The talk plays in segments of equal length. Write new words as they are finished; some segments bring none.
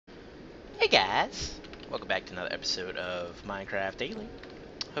guys, welcome back to another episode of Minecraft Daily.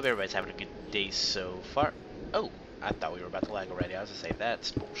 Hope everybody's having a good day so far. Oh, I thought we were about to lag already. I was gonna say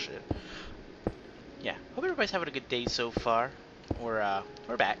that's bullshit. Yeah, hope everybody's having a good day so far. We're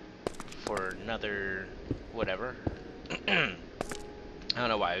back for another whatever. I don't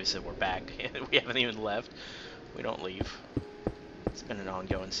know why I said we're back. We haven't even left. We don't leave. It's been an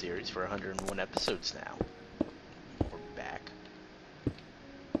ongoing series for 101 episodes now. We're back.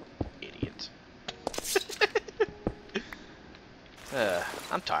 Idiot.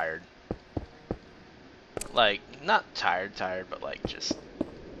 I'm tired. Like, not tired, but like just...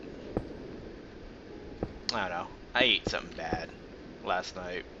 I don't know. I ate something bad last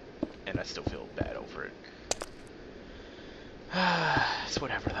night, and I still feel bad over it. It's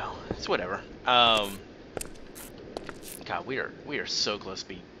whatever, though. It's whatever. God, we are so close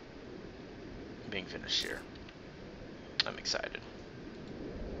to being finished here. I'm excited.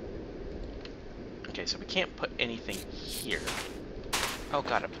 Okay, so we can't put anything here. Oh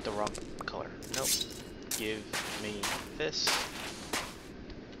god, I put the wrong color. Nope. Give me this.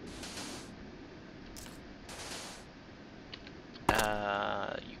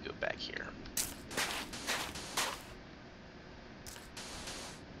 You go back here.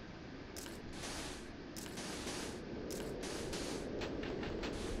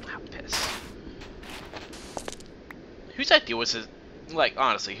 Ah, piss. Whose idea was it? Like,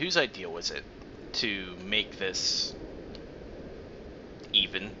 honestly, whose idea was it to make this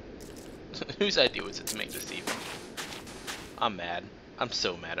even? Whose idea was it to make this even? I'm mad. I'm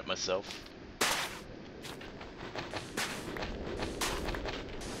so mad at myself.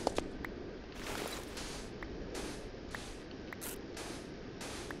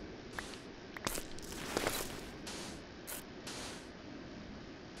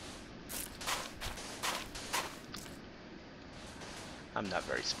 I'm not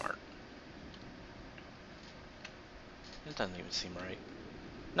very smart. It doesn't even seem right.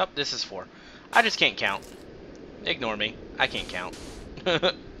 Nope, this is 4. I just can't count. Ignore me. I can't count.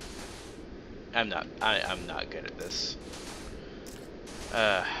 I'm not good at this.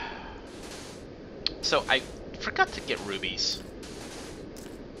 So I forgot to get rubies.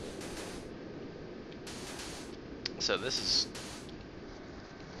 So this is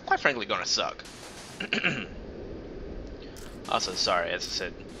quite frankly gonna suck. Also, sorry, as I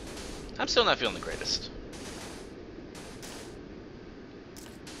said, I'm still not feeling the greatest.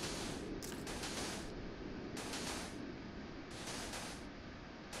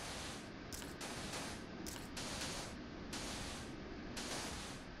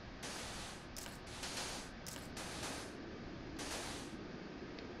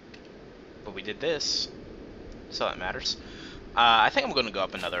 But we did this, so that matters. I think I'm going to go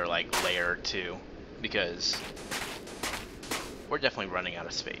up another like layer or two, because we're definitely running out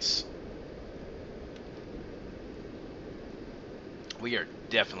of space. We are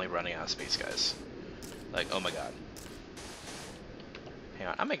definitely running out of space, guys. Like, oh my god. Hang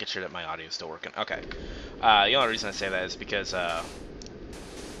on, I'm making sure that my audio is still working. Okay. The only reason I say that is because, I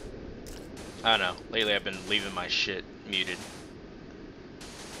don't know. Lately I've been leaving my shit muted.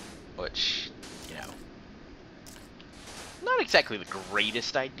 Which, you know, not exactly the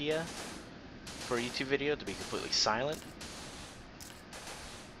greatest idea for a YouTube video to be completely silent.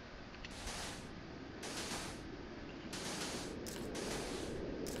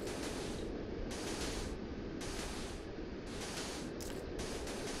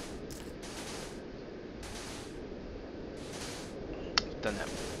 Done that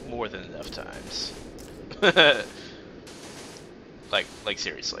more than enough times. like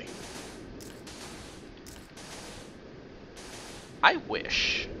seriously. I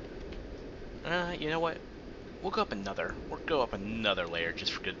wish. You know what? We'll go up another. We'll go up another layer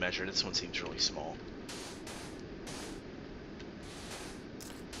just for good measure. This one seems really small.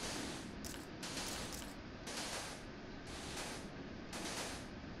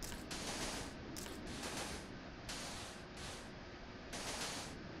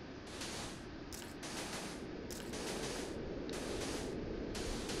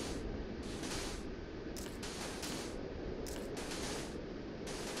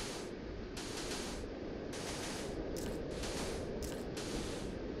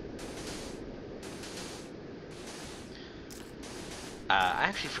 I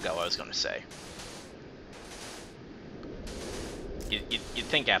actually forgot what I was going to say. You'd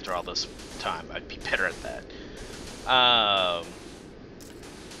think after all this time I'd be better at that.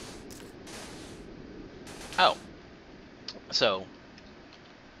 Oh. So.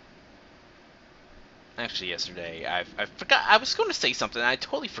 Actually, yesterday, I forgot. I was going to say something, and I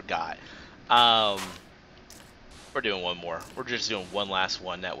totally forgot. We're doing one more. We're just doing one last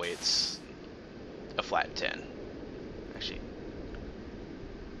one. That way it's a flat 10. Actually,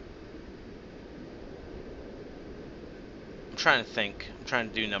 I'm trying to think. I'm trying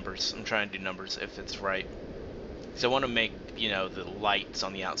to do numbers. I'm trying to do numbers if it's right. So I want to make, you know, the lights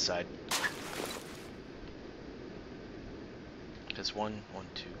on the outside. Because 1, 1,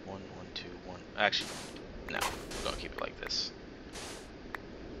 2, 1, 1, 2, 1. Actually, no. I'm going to keep it like this.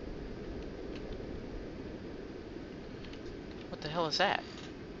 What the hell is that?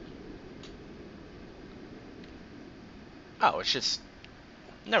 Oh, it's just...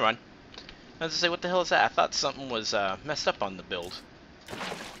 Never mind. I was to say, what the hell is that? I thought something was messed up on the build.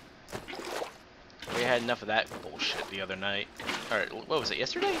 We had enough of that bullshit the other night. Alright, what was it,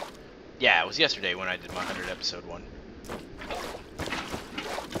 yesterday? Yeah, it was yesterday when I did my 100 episode one.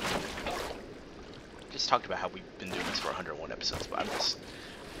 Just talked about how we've been doing this for 101 episodes, but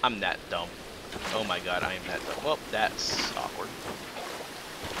I'm that dumb. Oh my god, I am that dumb. Well, that's awkward.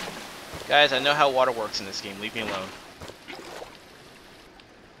 Guys, I know how water works in this game. Leave me alone.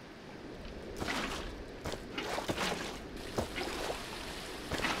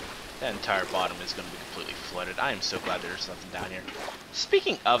 That entire bottom is going to be completely flooded. I am so glad there's nothing down here.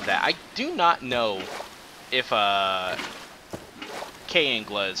 Speaking of that, I do not know if K and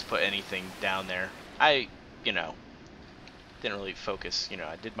Gluz put anything down there. I, you know, didn't really focus. You know,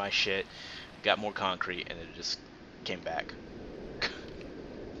 I did my shit, got more concrete, and it just came back.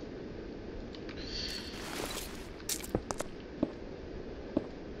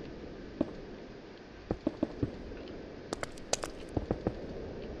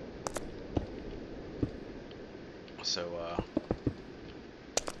 So,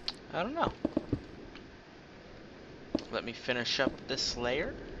 I don't know. Let me finish up this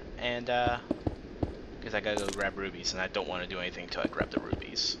layer, and, because I gotta go grab rubies, and I don't want to do anything until I grab the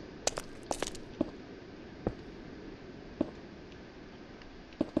rubies.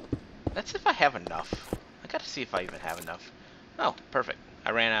 That's if I have enough. I gotta see if I even have enough. Oh, perfect.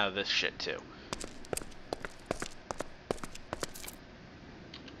 I ran out of this shit, too.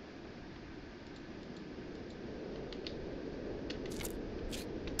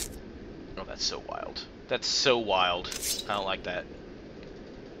 Oh, that's so wild. That's so wild. I don't like that.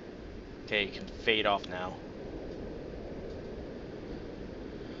 Okay, you can fade off now.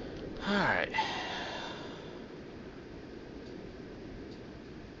 Alright.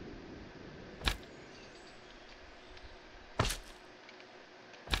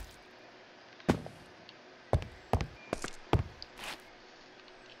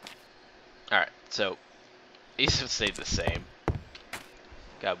 Alright, so these have stayed the same.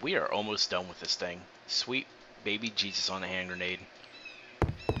 God, we are almost done with this thing. Sweet baby Jesus on a hand grenade.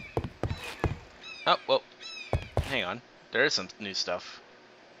 Oh, well, hang on. There is some new stuff.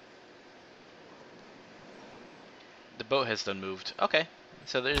 The boat has done moved. Okay,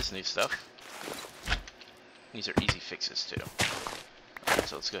 so there is new stuff. These are easy fixes, too. Alright,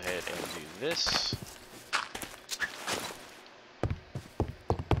 so let's go ahead and do this.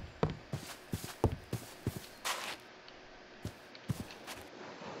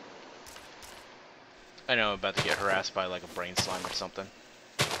 I know I'm about to get harassed by like a brain slime or something.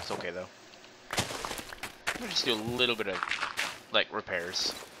 It's okay though. Let me just do a little bit of like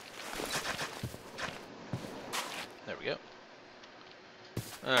repairs. There we go.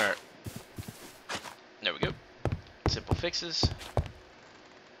 Alright. There we go. Simple fixes.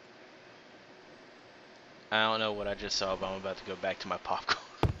 I don't know what I just saw, but I'm about to go back to my popcorn.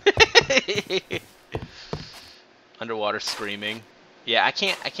 Underwater screaming. Yeah, I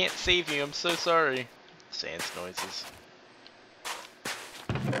can't save you. I'm so sorry. Sans noises.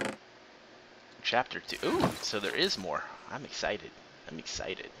 Chapter 2. Ooh, so there is more. I'm excited. I'm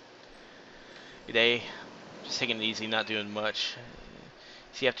excited. Good day. Just taking it easy, not doing much.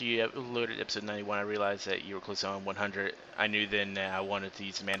 See, after you loaded episode 91, I realized that you were close on 100. I knew then I wanted to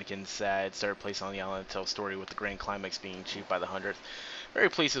use the mannequins I'd started placing on the island to tell a story with the grand climax being achieved by the 100th. Very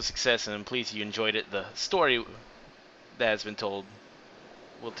pleased with success, and I'm pleased you enjoyed it. The story that has been told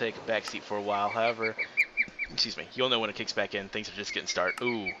will take a backseat for a while. However, excuse me, you'll know when it kicks back in. Things are just getting started.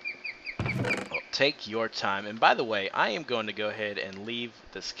 Ooh. Well, take your time. And by the way, I am going to go ahead and leave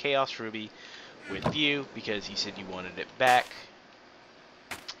this Chaos Ruby with you because you said you wanted it back.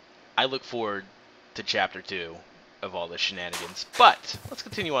 I look forward to Chapter 2 of all the shenanigans. But let's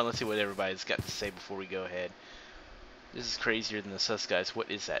continue on. Let's see what everybody's got to say before we go ahead. This is crazier than the sus guys. What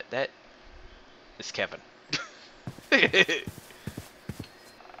is that? That is Kevin.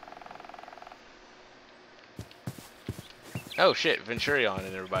 Oh shit, Venturion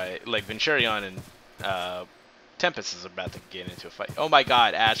and everybody, like Venturion and Tempest is about to get into a fight. Oh my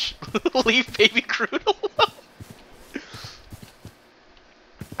god, Ash, leave baby Groot alone.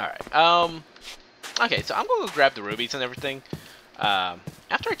 Alright, Okay, so I'm going to grab the rubies and everything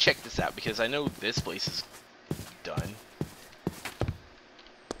after I check this out, because I know this place is done.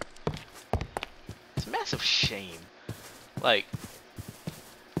 It's a massive shame. Like,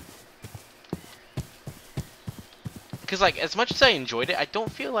 because, like, as much as I enjoyed it, I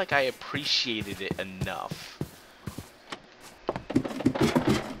don't feel like I appreciated it enough.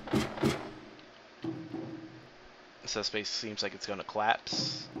 So space seems like it's going to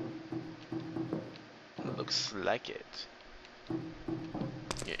collapse. Looks like it.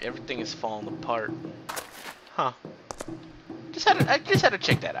 Yeah, everything is falling apart. Huh. I just had to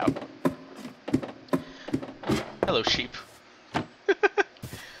check that out. Hello, sheep.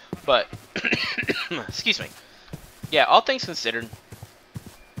 But, excuse me. Yeah, all things considered,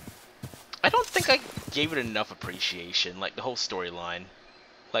 I don't think I gave it enough appreciation. Like, the whole storyline.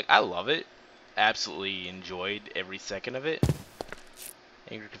 Like, I love it. Absolutely enjoyed every second of it.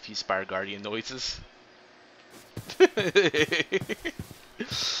 Angry, confused, Spire Guardian noises.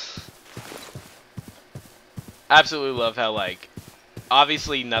 Absolutely love how, like,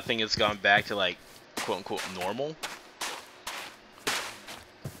 obviously nothing has gone back to, like, quote-unquote normal.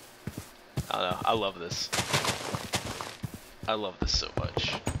 I don't know, I love this. I love this so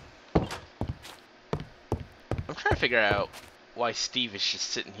much. I'm trying to figure out why Steve is just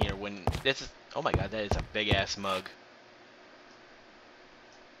sitting here when this is... Oh my god, that is a big-ass mug.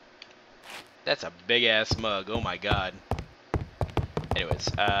 That's a big-ass mug, oh my god. Anyways,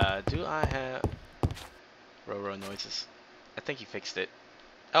 do I have... Row noises? I think he fixed it.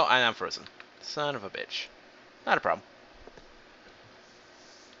 Oh, and I'm frozen. Son of a bitch. Not a problem.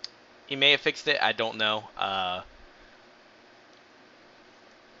 He may have fixed it, I don't know. I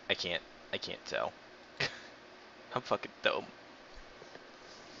can't tell. I'm fucking dumb.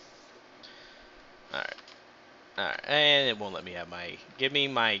 Alright. Alright, and it won't let me have my... Give me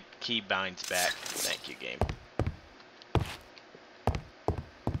my key binds back. Thank you, game.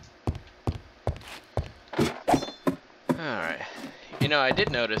 Alright. You know, I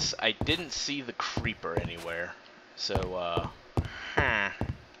did notice I didn't see the creeper anywhere. So, gotta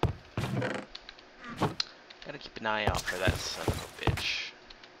keep an eye out for that son of a bitch.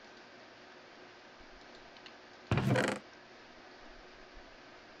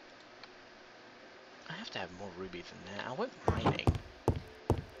 I have to have more ruby than that. I went mining.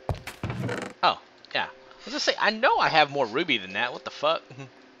 Oh, yeah. I was gonna say, I know I have more ruby than that. What the fuck?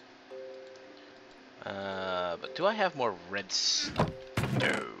 But do I have more redstone?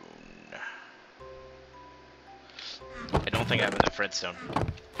 I don't think I have enough redstone.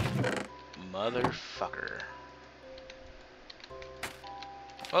 Motherfucker.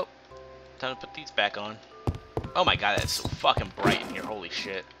 Oh, time to put these back on. Oh my god, that's so fucking bright in here. Holy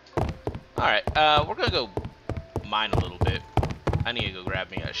shit. Alright, we're gonna go mine a little bit. I need to go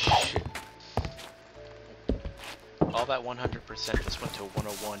grab me a shit. All that 100% just went to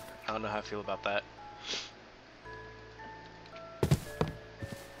 101. I don't know how I feel about that.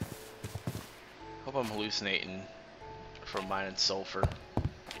 Hope I'm hallucinating from mining sulfur.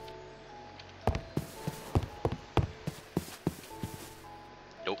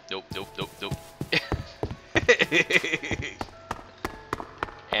 Nope, nope, nope, nope, nope.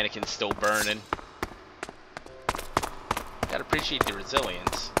 Anakin's still burning. Gotta appreciate the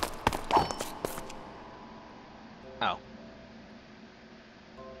resilience. Oh.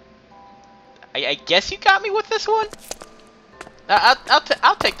 I guess you got me with this one?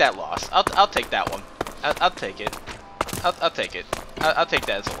 I'll take that loss. I'll take that one. I'll take it. I'll take it. I'll take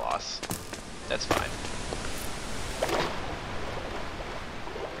that as a loss. That's fine.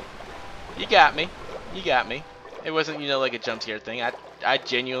 You got me. You got me. It wasn't, you know, like a jump scare thing. I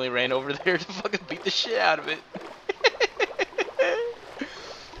genuinely ran over there to fucking beat the shit out of it.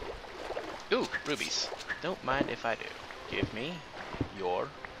 Ooh, rubies. Don't mind if I do. Give me your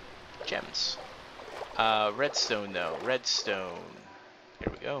gems. Redstone though. Redstone.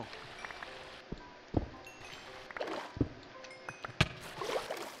 Here we go.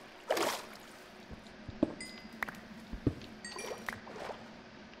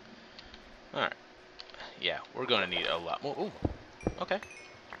 Alright. Yeah, we're gonna need a lot more. Ooh. Okay.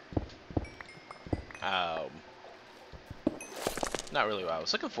 Not really what I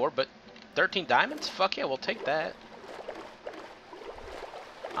was looking for, but 13 diamonds? Fuck yeah, we'll take that.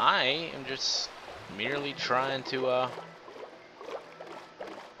 I am just merely trying to,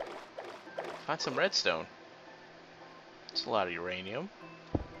 find some redstone. It's a lot of uranium.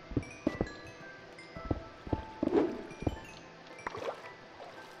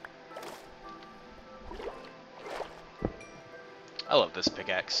 I love this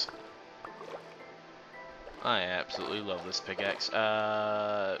pickaxe. I absolutely love this pickaxe.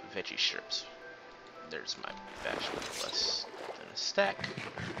 Veggie strips. There's my batch with less than a stack.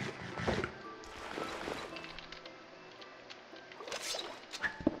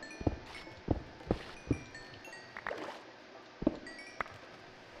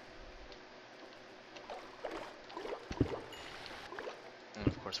 And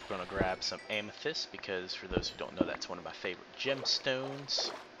of course we're going to grab some amethyst because for those who don't know, that's one of my favorite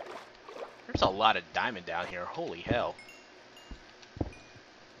gemstones. There's a lot of diamond down here, holy hell.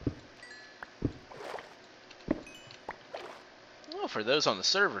 Well, for those on the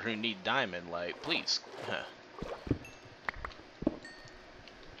server who need diamond, like, please,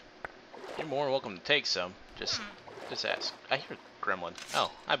 you're more than welcome to take some. Just ask. I hear a gremlin.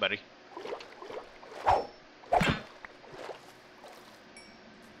 Oh, hi, buddy.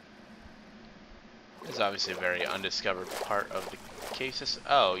 This is obviously a very undiscovered part of the cases.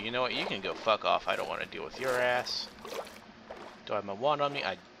 Oh, you know what? You can go fuck off. I don't want to deal with your ass. Do I have my wand on me?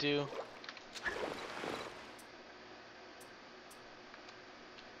 I do.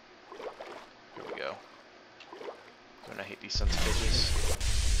 Here we go. Don't I hate these sons of bitches?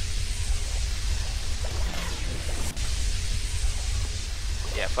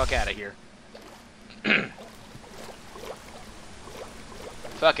 Yeah, fuck out of here.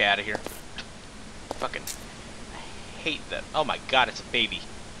 Fuck out of here. Fucking hate that. Oh my god, it's a baby.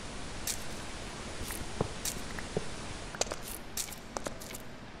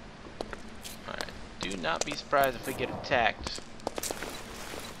 Alright, do not be surprised if we get attacked.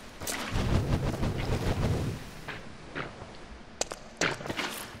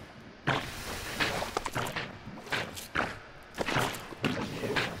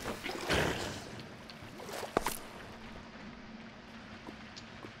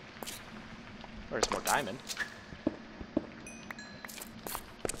 Where's more diamond?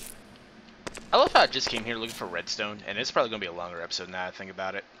 I love how I just came here looking for redstone, and it's probably going to be a longer episode now I think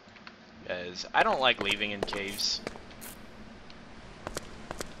about it. Because I don't like leaving in caves.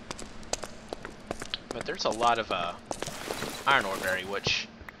 But there's a lot of iron ore berry, which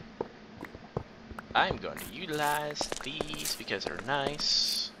I'm going to utilize these because they're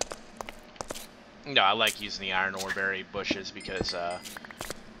nice. No, I like using the iron ore berry bushes because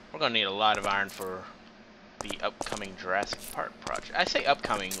we're going to need a lot of iron for the upcoming Jurassic Park project. I say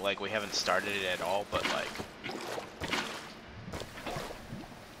upcoming like we haven't started it at all, but like,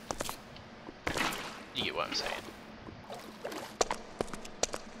 you get what I'm saying.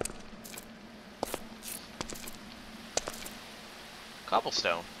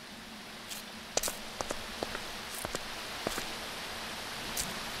 Cobblestone.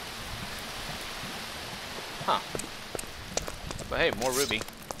 Huh. But hey, more ruby.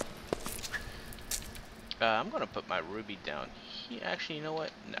 I'm gonna put my ruby down here. Actually, you know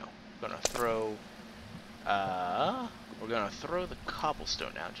what? No. I'm gonna throw we're gonna throw the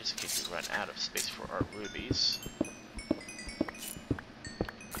cobblestone out just in case we run out of space for our rubies.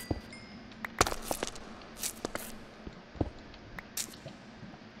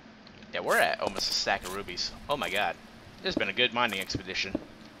 Yeah, we're at almost a stack of rubies. Oh my god. This has been a good mining expedition.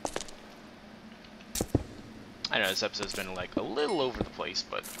 I know this episode's been like a little over the place,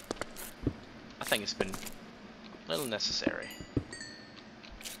 but I think it's been a little necessary.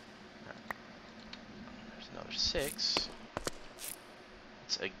 There's another 6.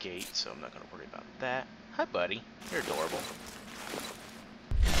 It's a gate, so I'm not going to worry about that. Hi, buddy. You're adorable.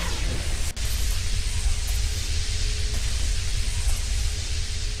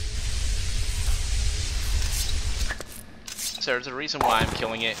 So there's a reason why I'm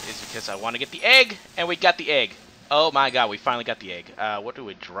killing it is because I want to get the egg, and we got the egg. Oh my god, we finally got the egg. What do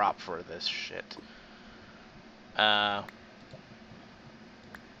we drop for this shit? Oh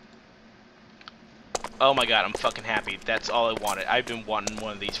my god, I'm fucking happy. That's all I wanted. I've been wanting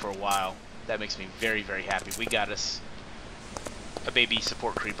one of these for a while. That makes me very, very happy. We got us a baby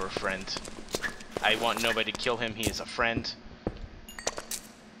support creeper friend. I want nobody to kill him. He is a friend.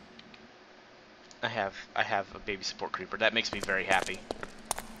 I have a baby support creeper. That makes me very happy.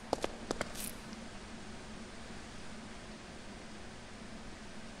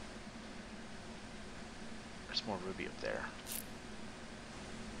 There's more ruby up there.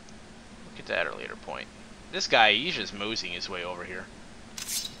 We'll get to that at a later point. This guy, he's just moseying his way over here.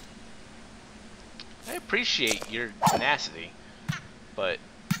 I appreciate your tenacity, but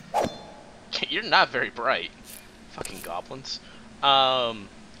you're not very bright. Fucking goblins. Damn.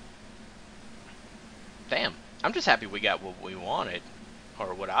 I'm just happy we got what we wanted.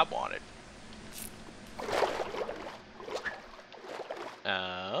 Or what I wanted.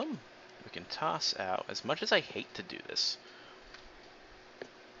 We can toss out, as much as I hate to do this.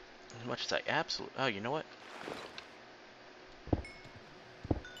 As much as I absolutely... Oh, you know what?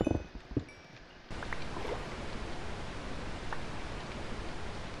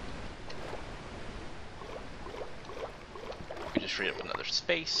 just freed up another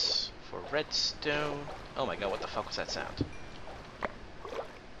space for redstone. Oh my god, what the fuck was that sound?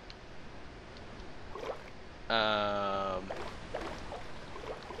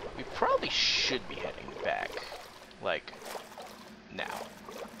 We probably should be heading back, like, now.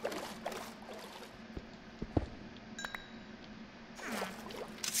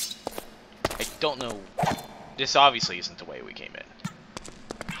 I don't know. This obviously isn't the way we came in.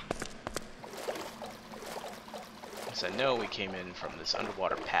 Because I know we came in from this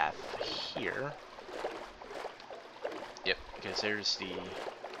underwater path here. Yep, because there's the...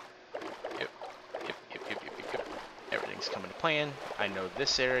 Yep. Everything's coming to plan. I know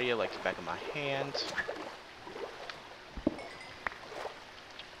this area like the back of my hand.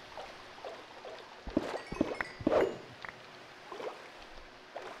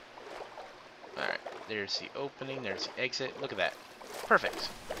 Alright, there's the opening, there's the exit. Look at that. Perfect.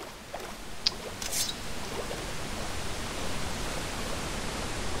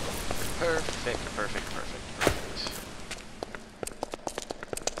 Perfect.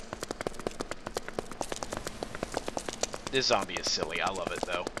 This zombie is silly. I love it,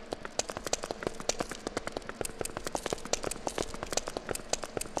 though.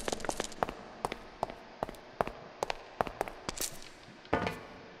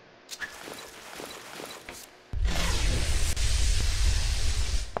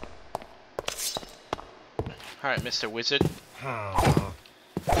 Alright, Mr. Wizard.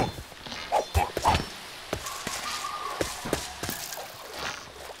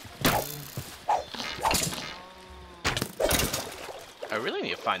 I really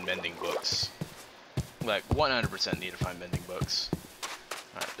need to find mending books. Like, 100% need to find mending books.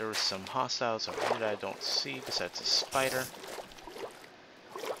 Alright, there were some hostiles over here that I don't see besides a spider.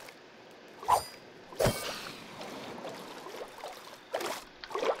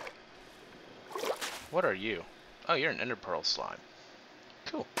 What are you? Oh, you're an ender pearl slime.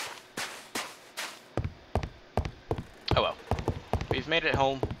 Cool. Oh well. We've made it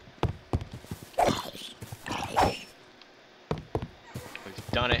home.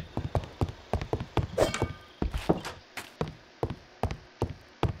 We've done it.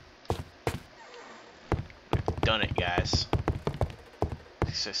 We've done it, guys.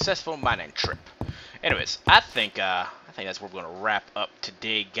 Successful mining trip. Anyways, I think that's where we're gonna wrap up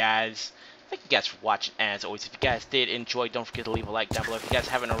today, guys. Thank you guys for watching. As always, if you guys did enjoy, don't forget to leave a like down below. If you guys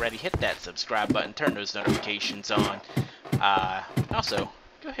haven't already, hit that subscribe button, turn those notifications on. Also,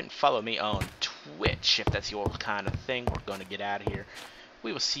 go ahead and follow me on Twitch if that's your kind of thing. We're gonna get out of here.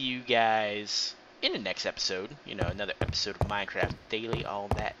 We will see you guys in the next episode. You know, another episode of Minecraft Daily, all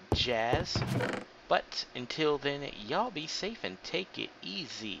that jazz. But until then, y'all be safe and take it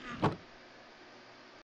easy.